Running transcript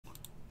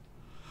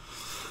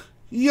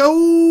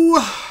Yo,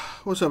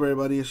 what's up,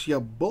 everybody? It's your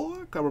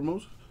boy, Copper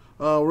Moses.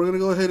 We're gonna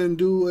go ahead and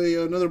do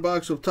another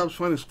box of Topps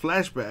Finest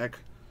Flashback,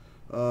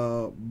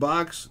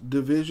 box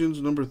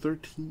divisions number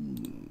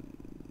 13.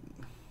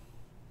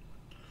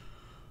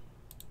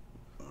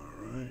 All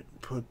right,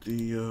 put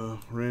the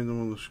random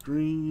on the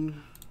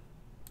screen.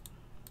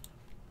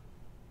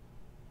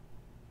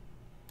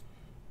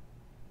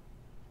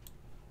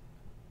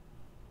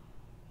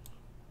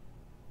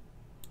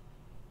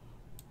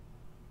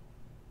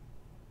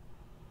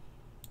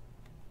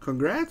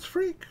 Congrats,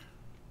 freak.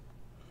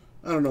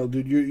 I don't know,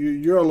 dude.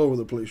 You're all over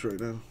the place right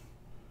now.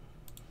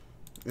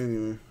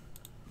 Anyway,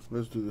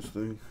 let's do this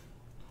thing.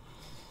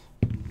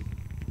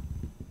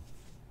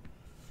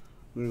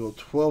 We're gonna go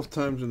 12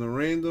 times in the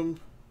random.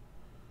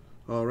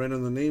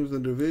 Random the names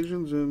and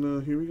divisions,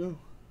 and here we go.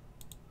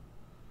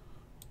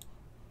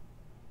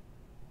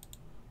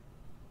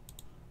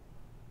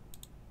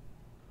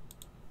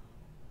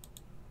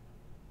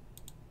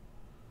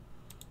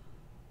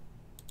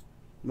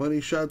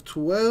 Money shot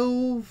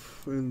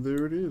 12, and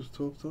there it is,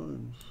 12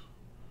 times.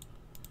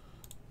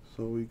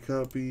 So we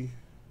copy,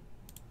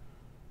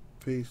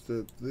 paste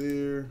that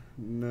there.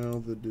 Now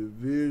the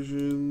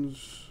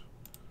divisions,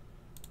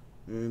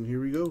 and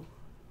here we go.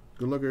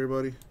 Good luck,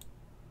 everybody.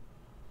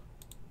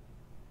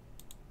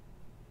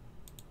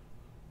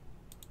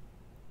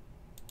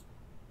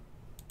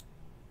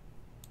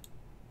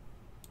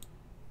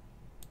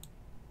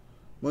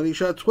 Money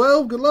shot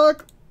 12, good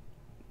luck.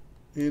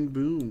 And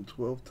boom,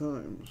 12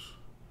 times.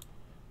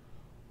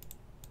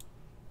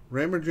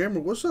 Rammer Jammer,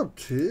 what's up,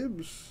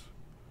 Tibbs?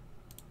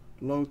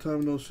 Long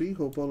time no see.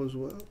 Hope all is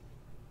well.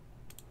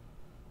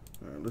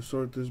 Alright, let's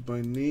sort this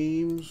by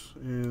names,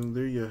 and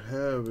there you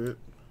have it.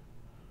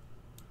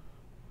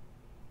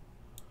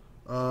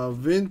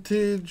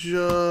 Vintage,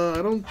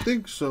 I don't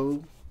think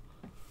so,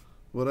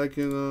 but I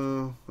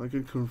can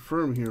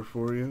confirm here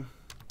for you.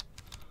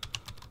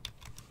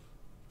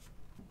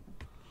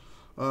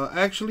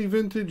 Actually,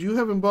 Vintage, you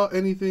haven't bought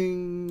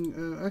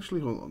anything.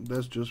 Actually, hold on.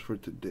 That's just for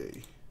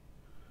today.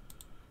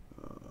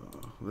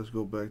 Let's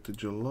go back to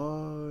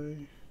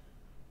July.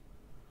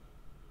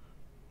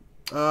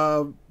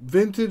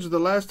 Vintage, the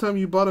last time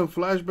you bought in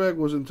Flashback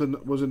was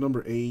in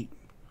number 8.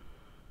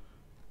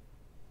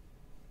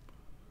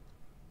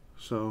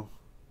 So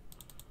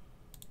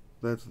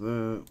that's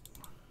that.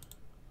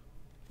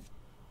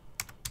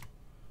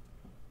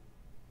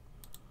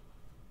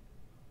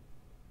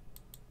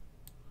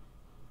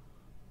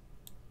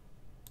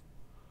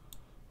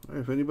 All right,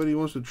 if anybody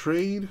wants to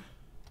trade,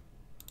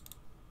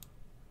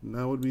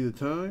 now would be the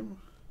time.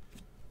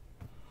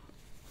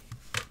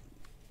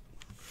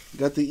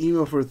 Got the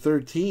email for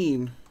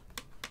 13.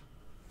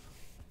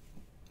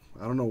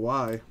 I don't know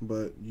why,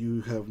 but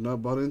you have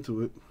not bought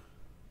into it.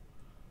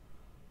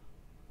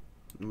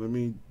 Let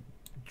me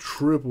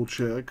triple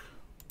check.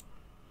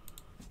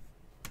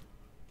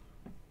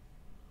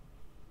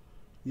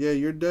 Yeah,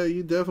 you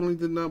definitely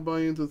did not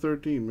buy into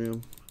 13,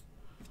 man.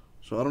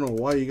 So I don't know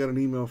why you got an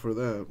email for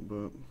that,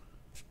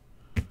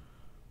 but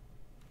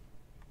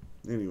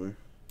anyway,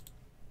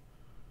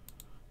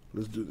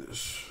 let's do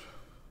this.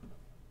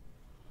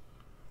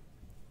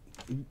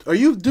 Are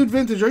you, dude,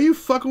 Vintage, are you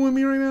fucking with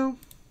me right now?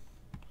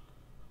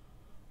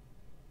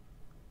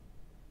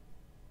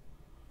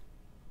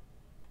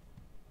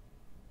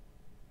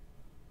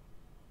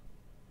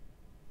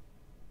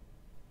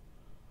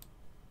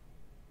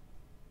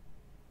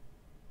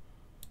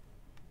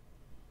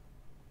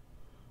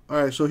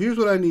 Alright, so here's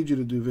what I need you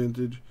to do,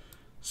 Vintage.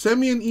 Send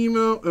me an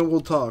email and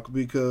we'll talk,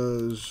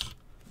 because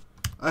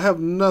I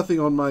have nothing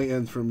on my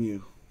end from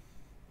you.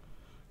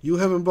 You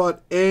haven't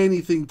bought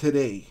anything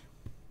today.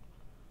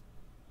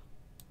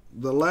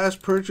 The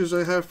last purchase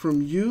I have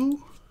from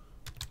you,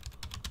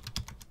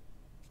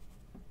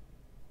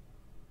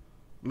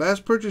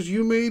 last purchase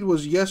you made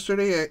was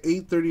yesterday at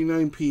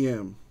 8:39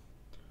 p.m.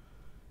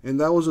 And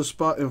that was a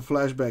spot in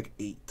Flashback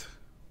 8.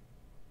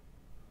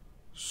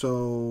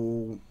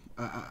 So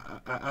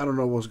I don't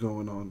know what's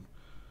going on.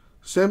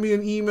 Send me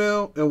an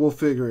email and we'll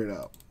figure it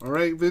out. All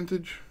right,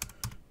 Vintage?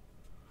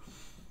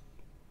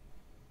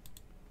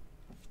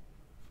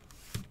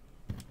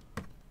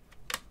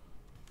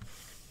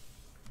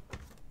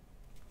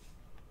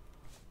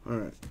 All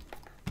right,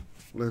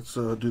 let's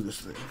do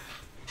this thing.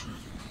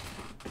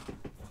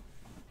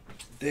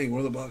 Dang, where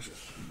are the boxes?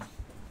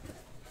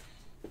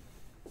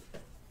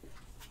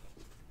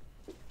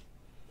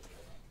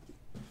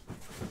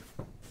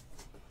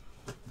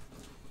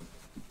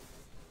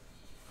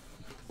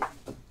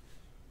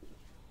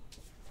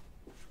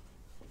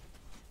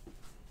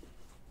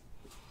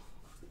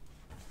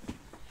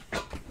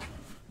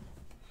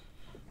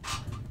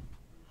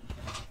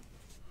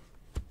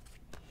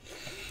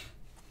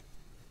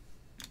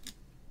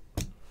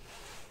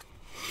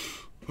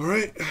 All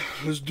right,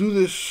 let's do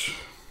this.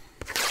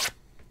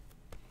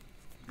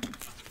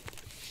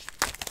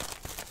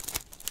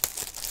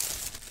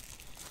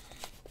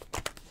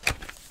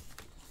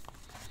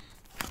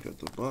 Got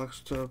the box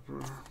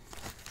topper.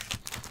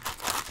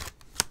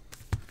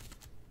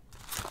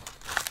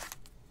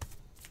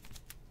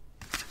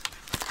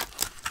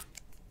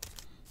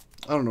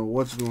 don't know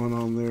what's going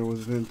on there with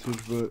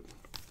vintage, but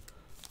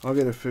I'll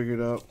get it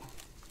figured out.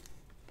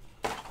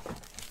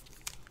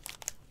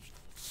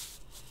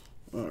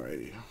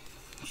 Alrighty,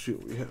 let's see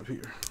what we have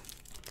here.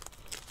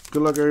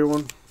 Good luck,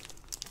 everyone.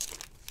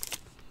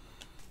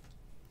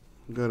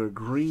 Got a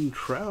green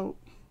trout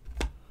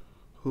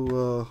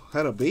who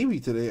had a baby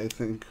today, I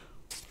think.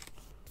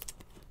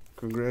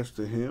 Congrats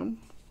to him.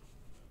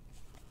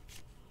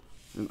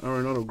 And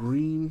Arenado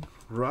green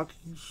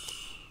Rockies.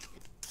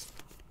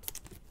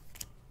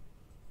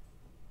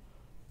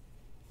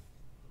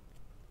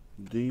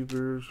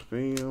 Devers,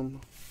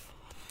 fam.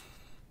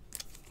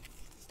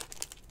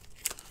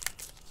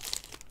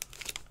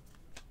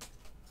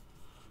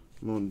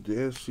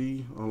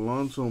 Mondesi,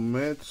 Alonso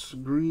Mets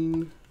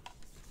green.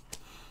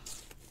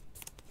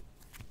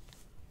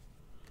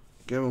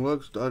 Gavin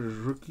Lux, Dodgers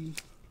rookie.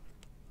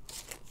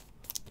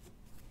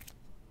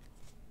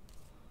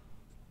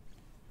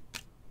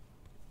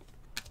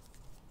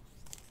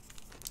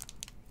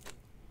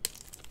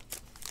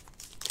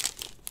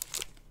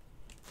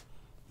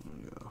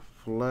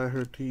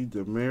 Flaherty,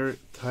 Demerit,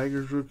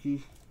 Tigers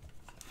rookie.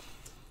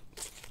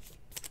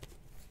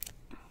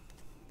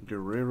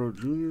 Guerrero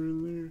Jr.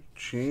 in there.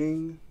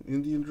 Chang,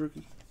 Indians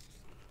rookie.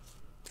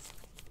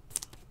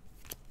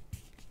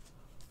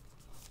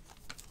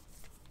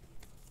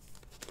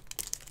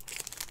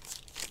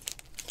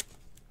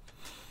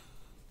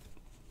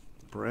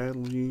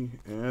 Bradley,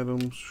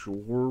 Adams,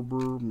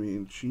 Schwarber,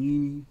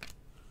 Mancini,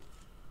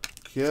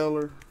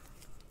 Keller.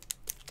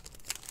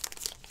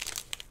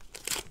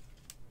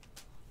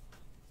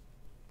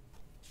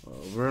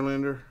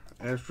 Verlander,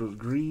 Astros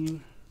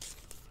green.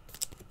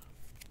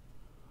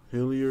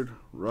 Hilliard,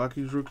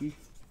 Rockies rookie.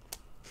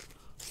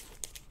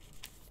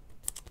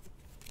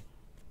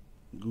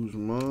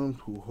 Guzman,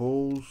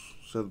 Pujols,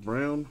 Seth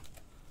Brown,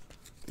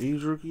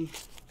 A's rookie.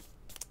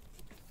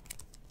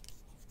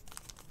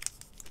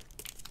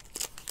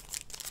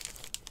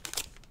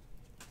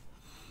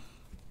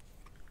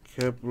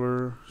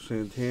 Kepler,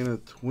 Santana,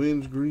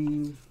 Twins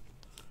green.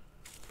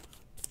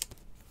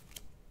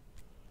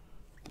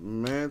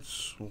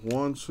 Matz,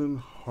 Swanson,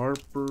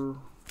 Harper.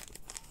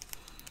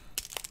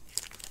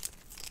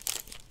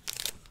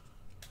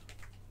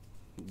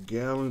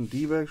 Gallen,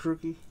 D-backs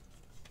rookie.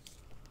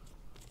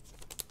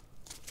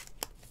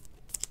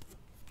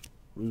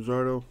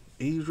 Luzardo,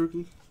 A's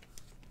rookie.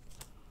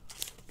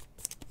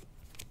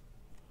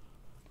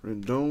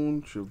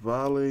 Rendon,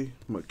 Chevalier,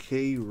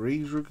 McKay,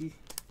 Rays rookie.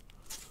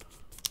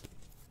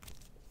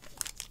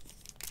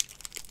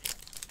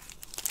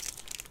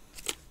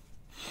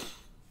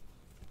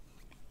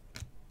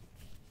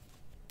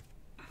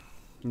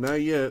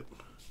 Not yet.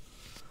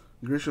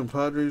 Grisham,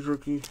 Padres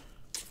rookie.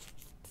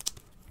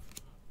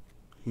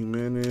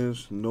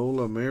 Jimenez,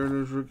 Nola,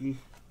 Mariners rookie.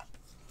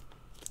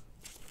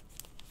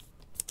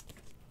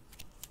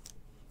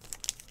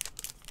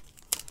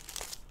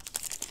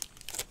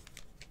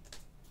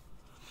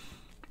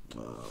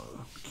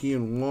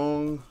 Kian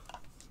Wong,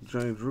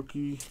 Giants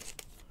rookie.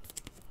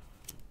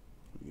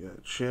 We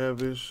got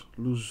Chavez,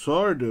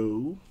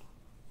 Luzardo,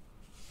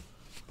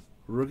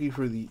 rookie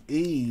for the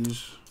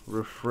A's,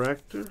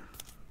 refractor.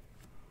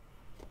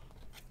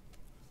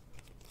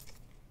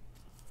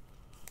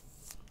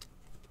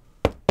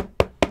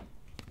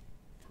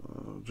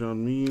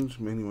 John Means,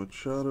 Manny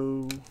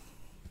Machado.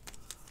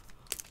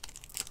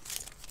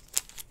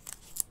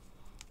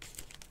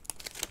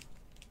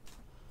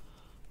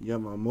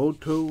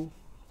 Yamamoto,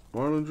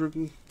 Marlins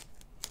rookie.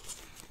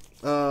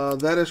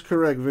 That is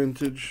correct,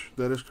 vintage.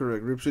 That is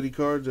correct.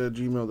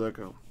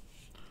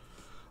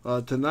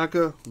 ripcitycards@gmail.com.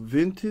 Tanaka,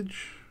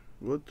 vintage.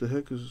 What the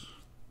heck is...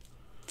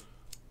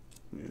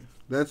 Yeah,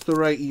 that's the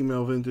right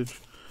email, vintage.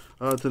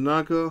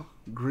 Tanaka,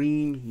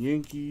 green,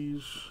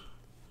 Yankees.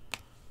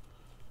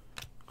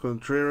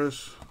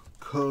 Contreras,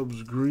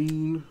 Cubs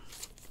green.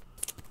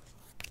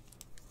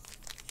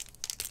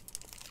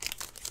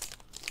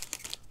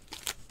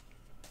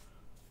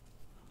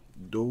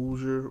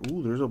 Dozier.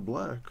 Ooh, there's a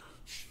black.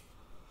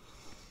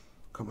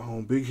 Come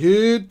on, big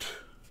hit.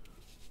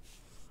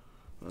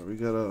 All right, we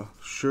got a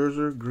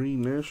Scherzer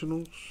green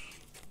Nationals.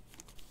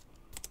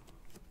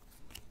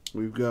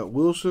 We've got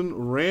Wilson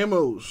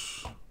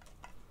Ramos,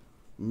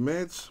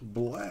 Mets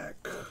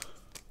black.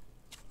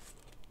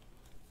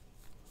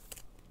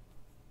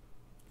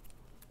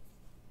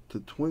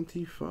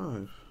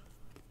 /25.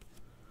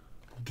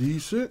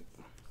 Decent.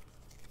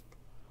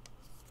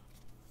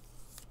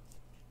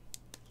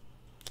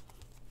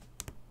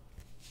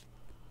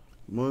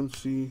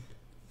 Muncy.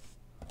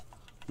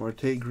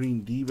 Marte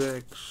green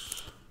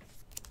D-backs.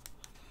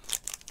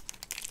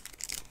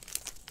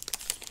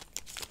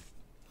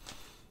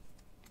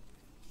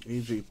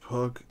 AJ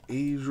Puck,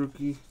 A's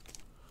rookie.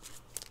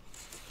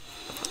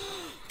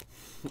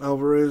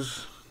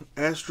 Alvarez,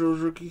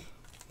 Astros rookie.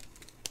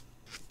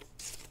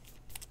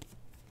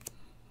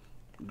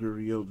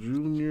 Gurriel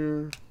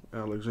Jr.,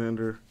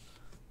 Alexander,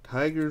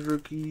 Tigers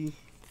rookie.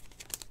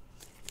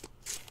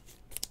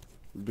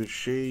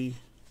 Bichette,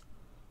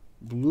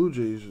 Blue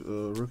Jays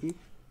rookie.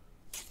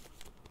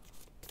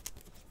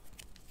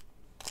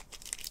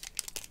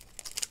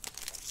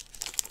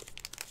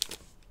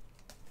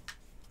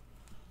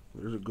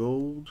 There's a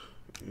gold.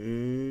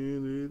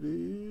 And it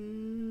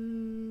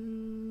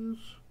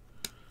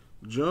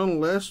is John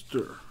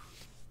Lester.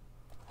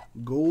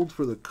 Gold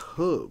for the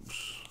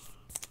Cubs.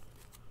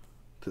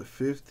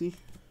 /50.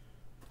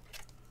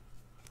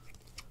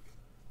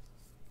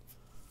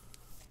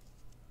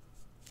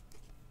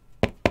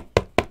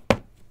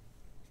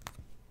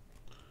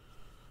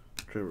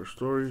 Trevor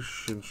Story,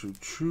 Shin-Soo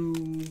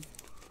Choo.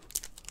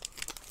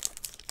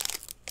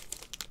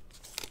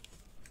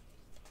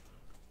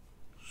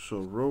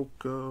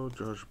 Soroka,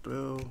 Josh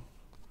Bell.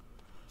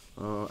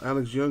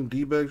 Alex Young,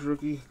 D-backs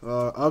rookie.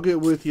 I'll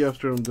get with you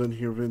after I'm done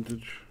here,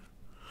 vintage.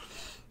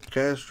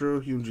 Castro,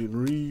 Hyunjin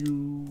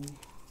Ryu.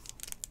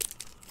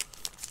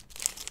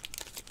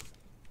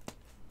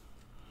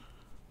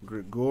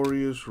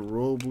 Gregorius,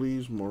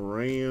 Robles,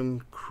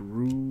 Moran,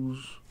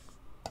 Cruz.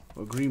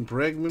 Green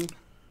Bregman.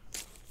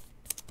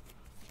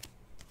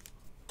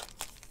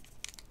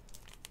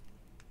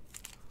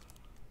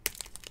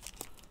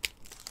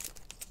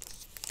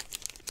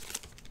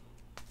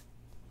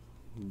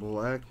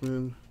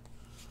 Blackman.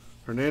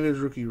 Hernandez,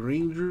 rookie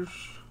Rangers.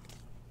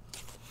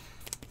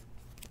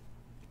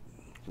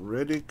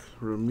 Reddick,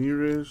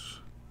 Ramirez,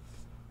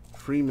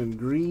 Freeman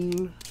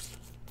Green.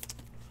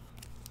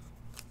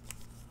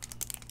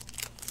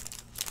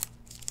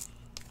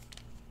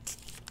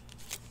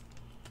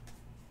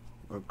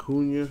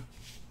 Acuna,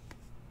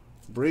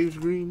 Braves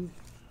green.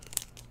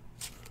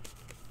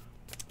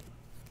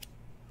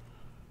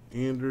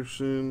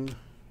 Anderson,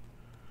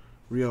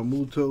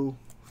 Realmuto,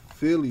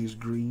 Phillies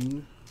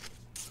green.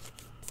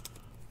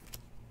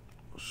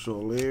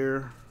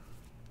 Soler,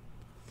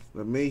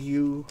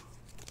 LeMahieu,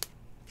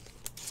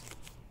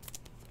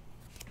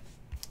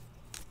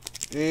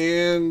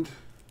 and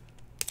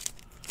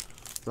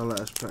the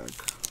last pack.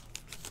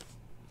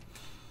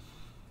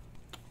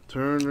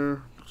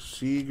 Turner,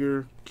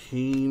 Seager,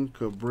 Kane,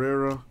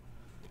 Cabrera,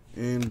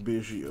 and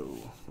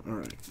Biggio. All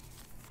right.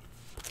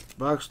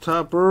 Box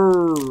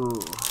topper.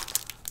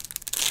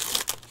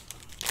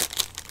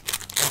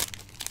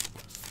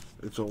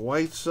 It's a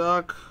White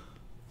Sox.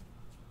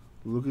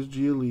 Lucas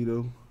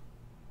Giolito.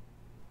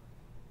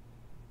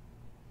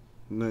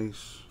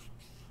 Nice.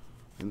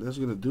 And that's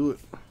going to do it.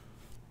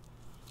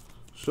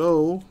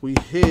 So, we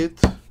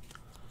hit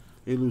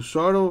a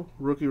Lusardo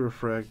rookie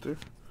refractor,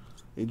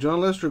 a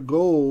John Lester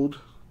gold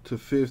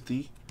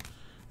 /50,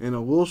 and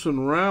a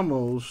Wilson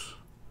Ramos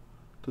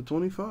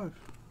 /25.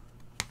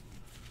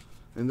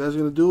 And that's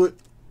going to do it.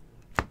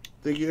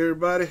 Thank you,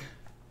 everybody.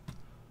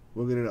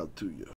 We'll get it out to you.